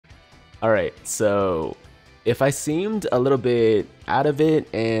Alright, so if I seemed a little bit out of it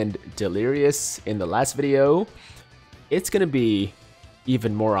and delirious in the last video, it's gonna be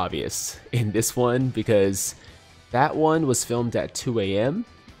even more obvious in this one because that one was filmed at 2 AM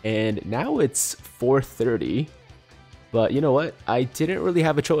and now it's 4:30. But you know what? I didn't really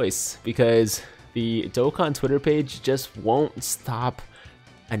have a choice because the Dokkan Twitter page just won't stop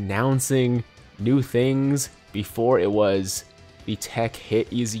announcing new things. Before it was the tech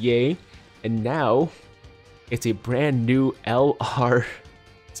hit EZA, and now it's a brand new LR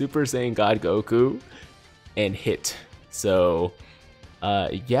Super Saiyan God Goku and hit. So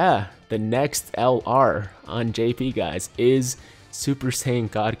yeah, the next LR on JP, guys, is Super Saiyan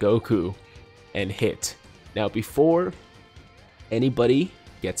God Goku and hit. Now before anybody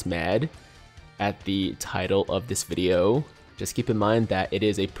gets mad at the title of this video, just keep in mind that it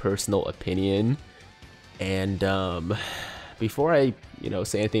is a personal opinion. And before I,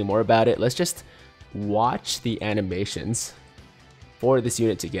 say anything more about it, let's just watch the animations for this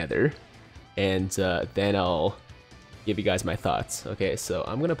unit together, and then I'll give you guys my thoughts. Okay, so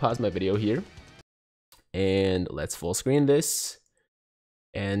I'm gonna pause my video here, and let's full screen this.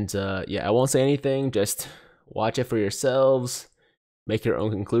 And yeah, I won't say anything. Just watch it for yourselves, make your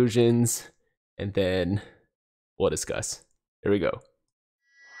own conclusions, and then we'll discuss. Here we go.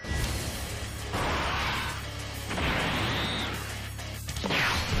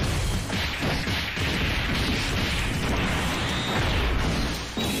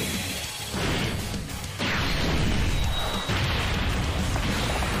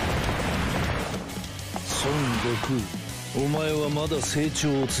 Goku, お前はまだ成長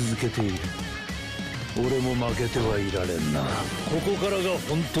を続けている。俺も負けてはいられんな。ここからが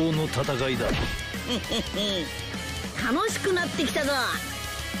本当の戦いだ。楽しくなってきたぞ。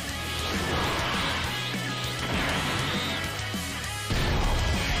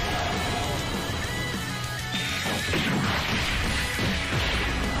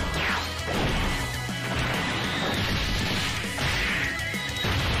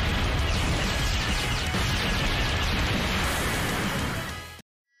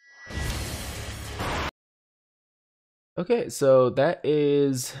Okay, so that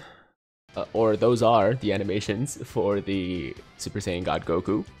is, or those are the animations for the Super Saiyan God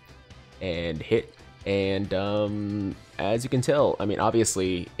Goku and hit. And as you can tell, I mean,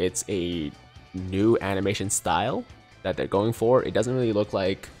 obviously it's a new animation style that they're going for. It doesn't really look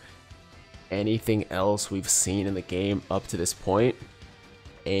like anything else we've seen in the game up to this point.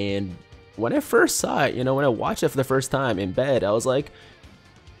 And when I first saw it, when I watched it for the first time in bed, I was like,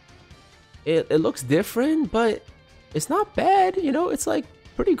 it looks different, but it's not bad, it's like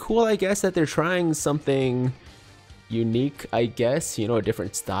pretty cool, I guess, that they're trying something unique, I guess, a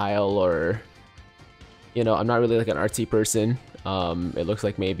different style, or, I'm not really like an artsy person. It looks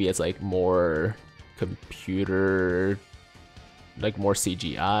like maybe it's like more computer, like more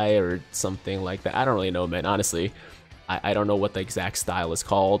CGI or something like that. I don't really know, man, honestly. I don't know what the exact style is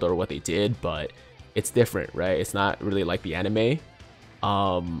called or what they did, but it's different, right? It's not really like the anime.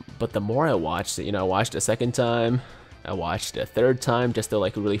 But the more I watched it, I watched it a second time, I watched it a third time just to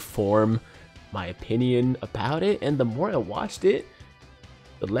like really form my opinion about it, and the more I watched it,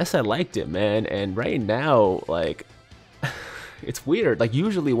 the less I liked it, man. And right now, like, it's weird. Like,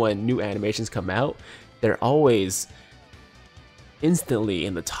 usually when new animations come out, they're always instantly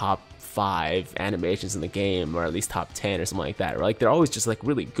in the top 5 animations in the game, or at least top 10 or something like that. Or like, they're always just like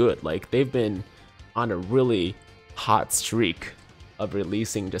really good. Like, they've been on a really hot streak of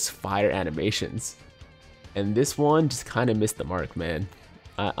releasing just fire animations, and this one just kind of missed the mark, man.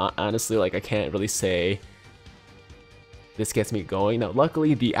 Honestly, like, I can't really say this gets me going. Now,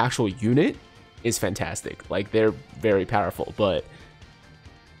 luckily, the actual unit is fantastic. Like, they're very powerful, but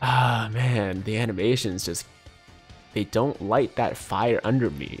man, the animations just, they don't light that fire under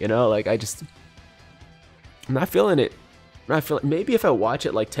me, like, I'm not feeling it. Maybe if I watch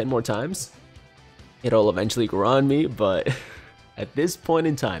it like 10 more times, it'll eventually grow on me, but at this point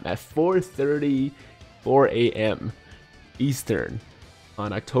in time, at 4:34 AM Eastern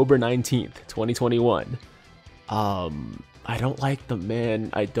on October 19th, 2021, I don't like them,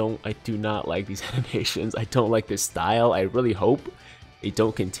 man. I do not like these animations. I don't like this style. I really hope they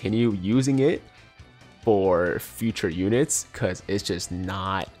don't continue using it for future units, because it's just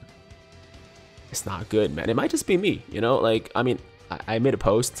not, it's not good, man. It might just be me, like, I mean, I made a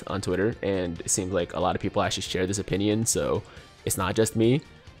post on Twitter, and it seems like a lot of people actually share this opinion, so it's not just me.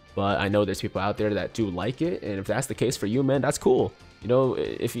 But I know there's people out there that do like it, and if that's the case for you, man, that's cool.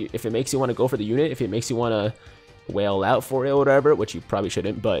 If it makes you want to go for the unit, if it makes you want to wail out for it or whatever, which you probably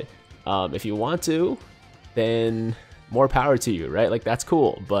shouldn't, but if you want to, then more power to you, right? Like, that's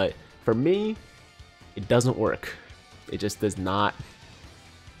cool. But for me, it doesn't work. It just does not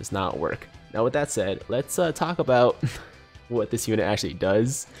work. Now with that said, let's talk about what this unit actually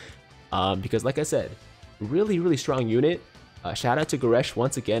does, because like I said, really strong unit. Shout out to Goresh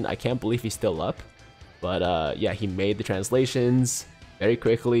once again. I can't believe he's still up, but yeah, he made the translations very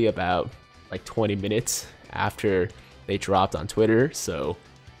quickly, about like 20 minutes after they dropped on Twitter, so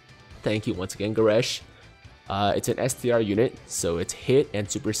thank you once again, Goresh. It's an STR unit, so it's Hit and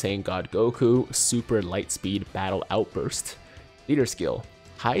Super Saiyan God Goku, Super Light Speed Battle Outburst. Leader skill,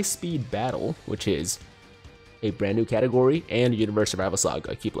 High Speed Battle, which is a brand new category, and Universe Survival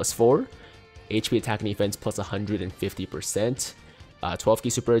Saga, key +4, HP attack and defense plus 150%, 12 key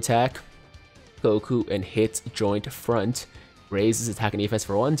super attack, Goku and Hit's joint front, raises attack and defense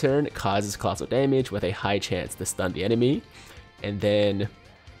for 1 turn, causes colossal damage with a high chance to stun the enemy, and then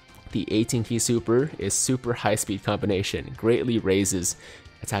the 18 key super is Super High Speed Combination, greatly raises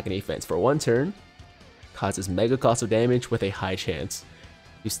attack and defense for 1 turn, causes mega colossal damage with a high chance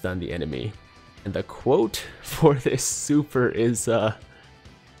to stun the enemy. And the quote for this super is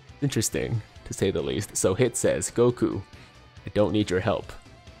interesting, to say the least. So Hit says, "Goku, I don't need your help."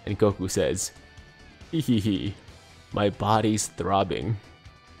 And Goku says, "Hee hee hee, my body's throbbing."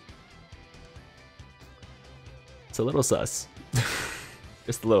 It's a little sus.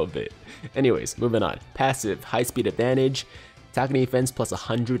 Just a little bit. Anyways, moving on. Passive, high speed advantage, attack and defense plus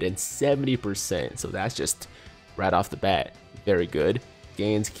 170%. So that's just right off the bat, very good.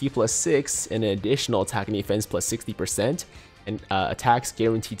 Gains key +6 and an additional attack and defense plus 60%, and attacks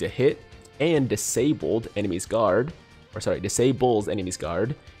guaranteed to hit, and disables enemy's guard,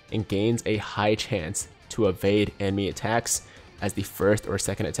 and gains a high chance to evade enemy attacks as the first or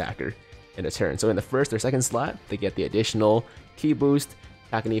second attacker in a turn. So in the first or second slot, they get the additional key boost,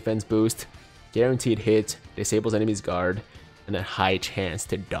 attack and defense boost, guaranteed hit, disables enemy's guard, and a high chance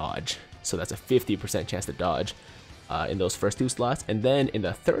to dodge. So that's a 50% chance to dodge in those first 2 slots. And then in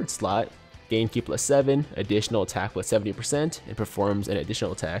the third slot, gain key +7, additional attack +70%, and performs an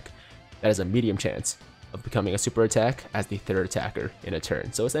additional attack that has a medium chance of becoming a super attack as the third attacker in a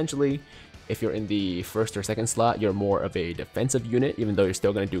turn. So essentially, if you're in the first or second slot, you're more of a defensive unit, even though you're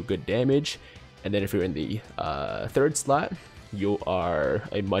still going to do good damage. And then if you're in the third slot, you are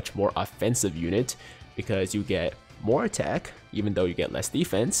a much more offensive unit, because you get more attack, even though you get less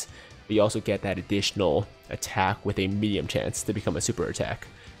defense, but you also get that additional attack with a medium chance to become a super attack.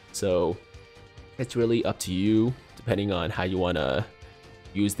 So it's really up to you, depending on how you want to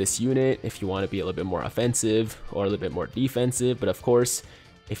use this unit, if you want to be a little bit more offensive or a little bit more defensive. But of course,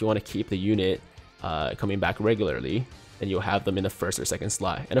 if you want to keep the unit coming back regularly, then you'll have them in the first or second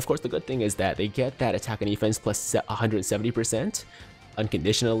slot. And of course, the good thing is that they get that attack and defense plus 170%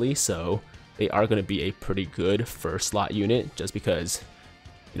 unconditionally, so they are going to be a pretty good first slot unit, just because,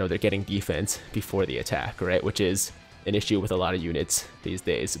 you know, they're getting defense before the attack, right? Which is an issue with a lot of units these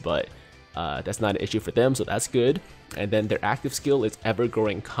days, but that's not an issue for them, so that's good. And then their active skill is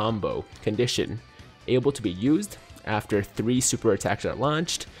Ever-Growing Combo Condition, able to be used after 3 super attacks are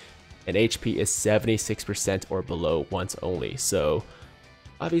launched, and HP is 76% or below once only. So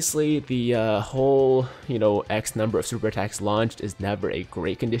obviously the whole, you know, X number of super attacks launched is never a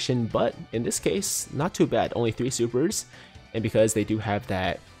great condition, but in this case, not too bad. Only 3 supers, and because they do have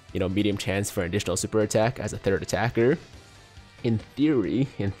that, you know, medium chance for an additional super attack as a third attacker, in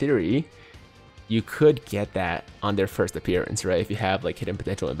theory, you could get that on their first appearance, right? If you have like hidden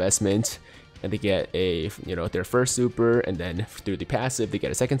potential investment, and they get a, you know, their first super, and then through the passive they get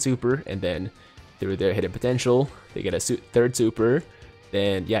a second super, and then through their hidden potential they get a third super,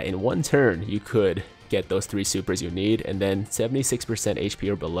 then yeah, in 1 turn you could get those 3 supers you need. And then 76% HP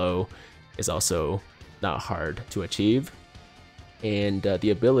or below is also not hard to achieve. And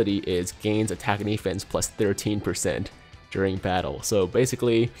the ability is gains attack and defense plus 13% during battle. So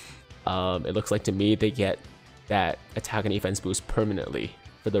basically, it looks like to me they get that attack and defense boost permanently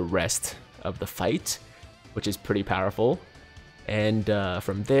for the rest of the fight, which is pretty powerful. And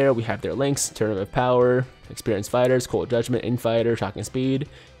from there we have their links: Tournament of Power, Experienced Fighters, Cold Judgment, Infighter, Shocking Speed,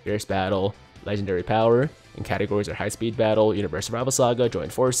 Fierce Battle, Legendary Power, and categories are High Speed Battle, Universe Survival Saga,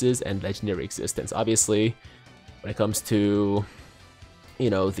 Joint Forces, and Legendary Existence. Obviously, when it comes to, you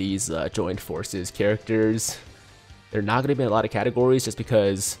know, these Joint Forces characters, they're not going to be in a lot of categories just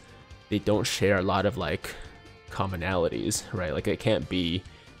because they don't share a lot of like commonalities, right? Like it can't be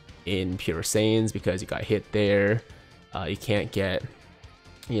in Pure Saiyans because you got hit there. You can't get,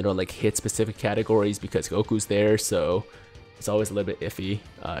 you know, like hit specific categories because Goku's there, so it's always a little bit iffy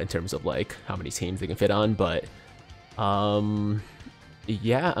in terms of like how many teams they can fit on. But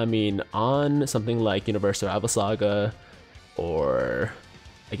yeah, I mean, on something like Universe Survival Saga or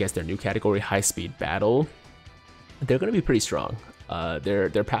I guess their new category, high speed battle, they're gonna be pretty strong.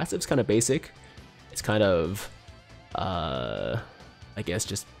 Their passive's kind of basic. It's kind of I guess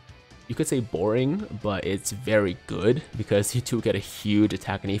just, you could say boring, but it's very good because you do get a huge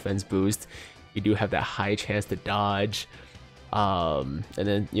attack and defense boost. You do have that high chance to dodge. And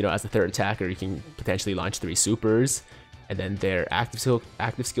then, you know, as a third attacker, you can potentially launch 3 supers. And then their active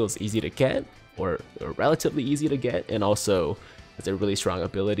skill is easy to get, or relatively easy to get, and also it's a really strong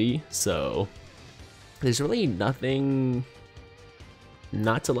ability. So there's really nothing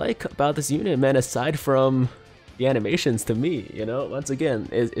not to like about this unit, man, aside from the animations. To me, you know, once again,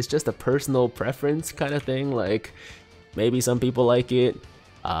 it's just a personal preference kind of thing. Like, maybe some people like it,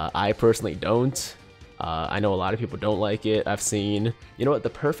 I personally don't. I know a lot of people don't like it. I've seen, you know what, the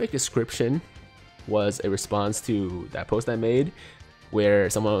perfect description was a response to that post I made where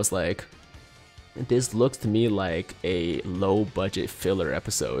someone was like, this looks to me like a low budget filler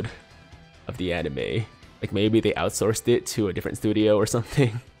episode of the anime. Like, maybe they outsourced it to a different studio or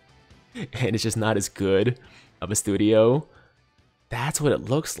something and it's just not as good of a studio. That's what it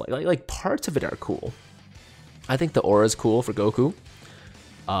looks like. Like parts of it are cool. I think the aura is cool for Goku.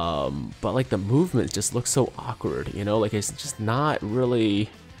 But like the movements just look so awkward, you know, like it's just not really,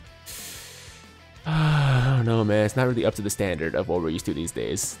 I don't know, man, it's not really up to the standard of what we're used to these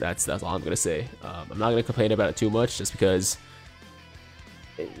days. That's all I'm gonna say. I'm not gonna complain about it too much just because,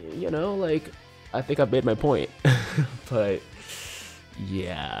 you know, like, I think I've made my point. But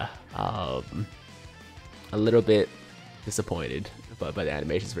yeah, a little bit disappointed by the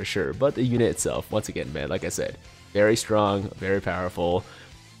animations for sure. But the unit itself, once again, man, like I said, very strong, very powerful.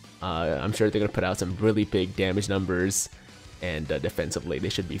 I'm sure they're gonna put out some really big damage numbers, and defensively they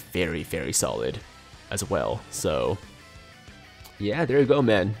should be very, very solid as well. So yeah, there you go,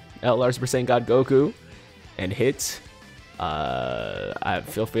 man. LR Super Saiyan God Goku and Hit.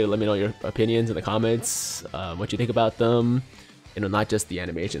 Feel free to let me know your opinions in the comments, what you think about them. You know, not just the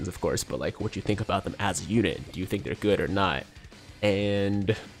animations, of course, but like what you think about them as a unit. Do you think they're good or not?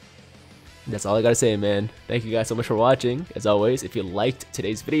 And that's all I gotta say, man. Thank you guys so much for watching. As always, if you liked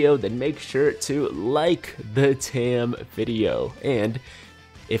today's video, then make sure to like the TAM video. And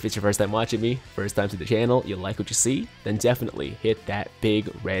if it's your first time watching me, first time to the channel, you like what you see, then definitely hit that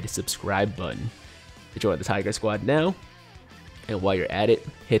big red subscribe button to join the Tiger Squad now. And while you're at it,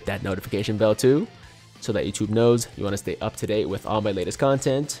 hit that notification bell too, so that YouTube knows you want to stay up to date with all my latest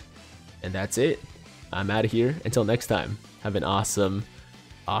content. And that's it. I'm out of here. Until next time, have an awesome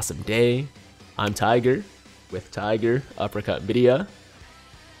day. I'm Tiger with Tiger Uppercut Media,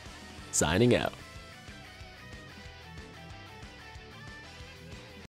 signing out.